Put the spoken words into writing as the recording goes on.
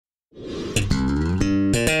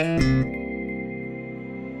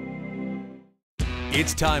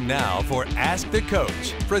It's time now for Ask the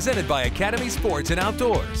Coach, presented by Academy Sports and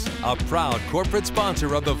Outdoors, a proud corporate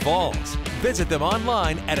sponsor of the Vols. Visit them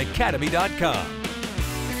online at academy.com.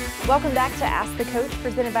 Welcome back to Ask the Coach,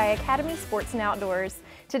 presented by Academy Sports and Outdoors.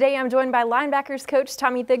 Today I'm joined by Linebackers coach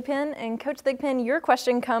Tommy Thigpen. And Coach Thigpen, your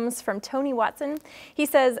question comes from Tony Watson. He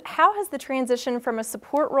says, how has the transition from a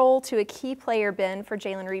support role to a key player been for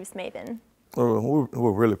Jalen Reeves-Maybin?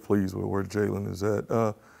 We're really pleased with where Jalen is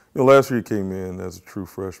at. Last year he came in as a true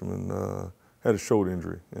freshman, had a shoulder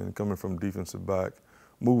injury, and coming from defensive back,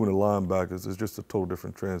 moving to linebackers is just a total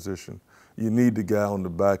different transition. You need the guy on the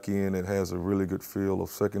back end that has a really good feel of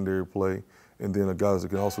secondary play, and then a guy that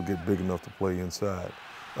can also get big enough to play inside.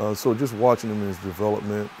 So just watching him in his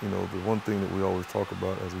development, the one thing that we always talk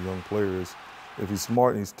about as a young player is if he's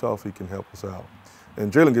smart and he's tough, he can help us out.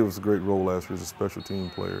 And Jalen gave us a great role last year as a special team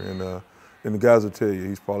player, and the guys will tell you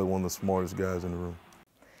he's probably one of the smartest guys in the room.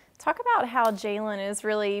 Talk about how Jalen is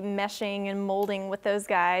really meshing and molding with those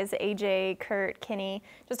guys, AJ, Kurt, Kenny.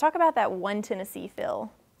 Just talk about that one Tennessee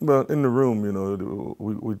feel. Well, in the room,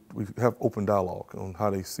 we have open dialogue on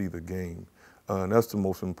how they see the game. And that's the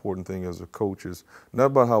most important thing as a coach is not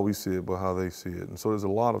about how we see it, but how they see it. And so there's a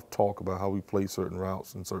lot of talk about how we play certain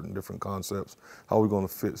routes and certain different concepts, how we're going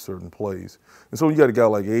to fit certain plays. And so you got a guy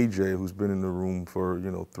like AJ who's been in the room for,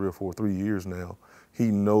 3 years now. He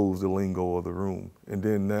knows the lingo of the room. And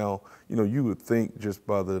then now, you would think just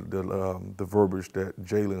by the verbiage that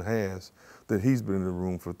Jalen has that he's been in the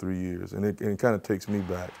room for 3 years. And it kind of takes me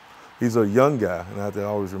back. He's a young guy, and I have to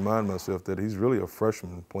always remind myself that he's really a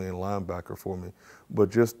freshman playing linebacker for me. But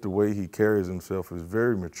just the way he carries himself is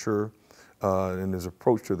very mature, and his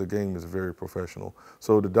approach to the game is very professional.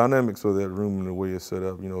 So the dynamics of that room and the way it's set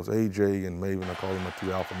up, it's AJ and Maven, I call them my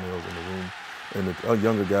two alpha males in the room. And the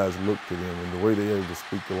younger guys look to them, and the way they're able to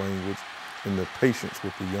speak the language and the patience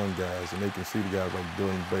with the young guys, and they can see the guys like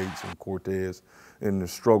Dylan Bates and Cortez and the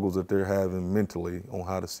struggles that they're having mentally on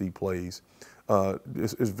how to see plays.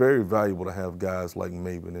 It's very valuable to have guys like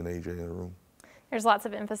Maven and AJ in the room. There's lots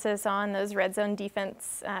of emphasis on those red zone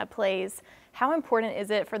defense plays. How important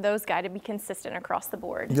is it for those guys to be consistent across the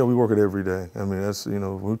board? Yeah, we work it every day. I mean, that's,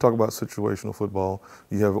 when we talk about situational football,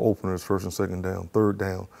 you have openers, first and second down, third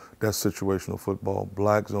down. That's situational football,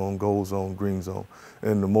 black zone, gold zone, green zone.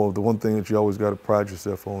 And the one thing that you always got to pride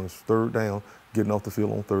yourself on is third down, getting off the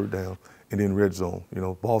field on third down, and then red zone.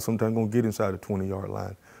 Ball sometimes going to get inside the 20-yard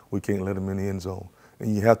line. We can't let them in the end zone.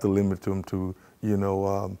 And you have to limit them to,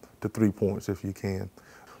 to 3 points if you can.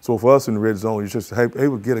 So for us in the red zone, you just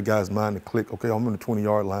able to get a guy's mind to click, okay, I'm in the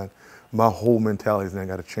 20-yard line. My whole mentality is now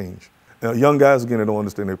got to change. Now, young guys, again, they don't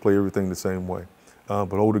understand they play everything the same way.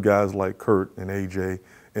 But older guys like Kurt and AJ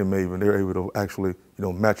and Maven, they're able to actually,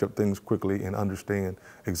 match up things quickly and understand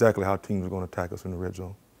exactly how teams are going to attack us in the red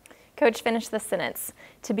zone. Coach, finish the sentence.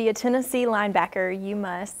 To be a Tennessee linebacker, you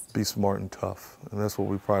must be smart and tough. And that's what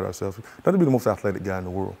we pride ourselves on. Not to be the most athletic guy in the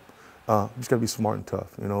world. You just got to be smart and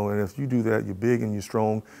tough, and if you do that, you're big and you're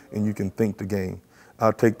strong and you can think the game.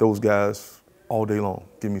 I'll take those guys all day long.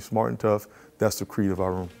 Give me smart and tough. That's the creed of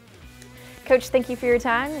our room. Coach, thank you for your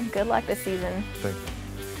time and good luck this season. Thank you.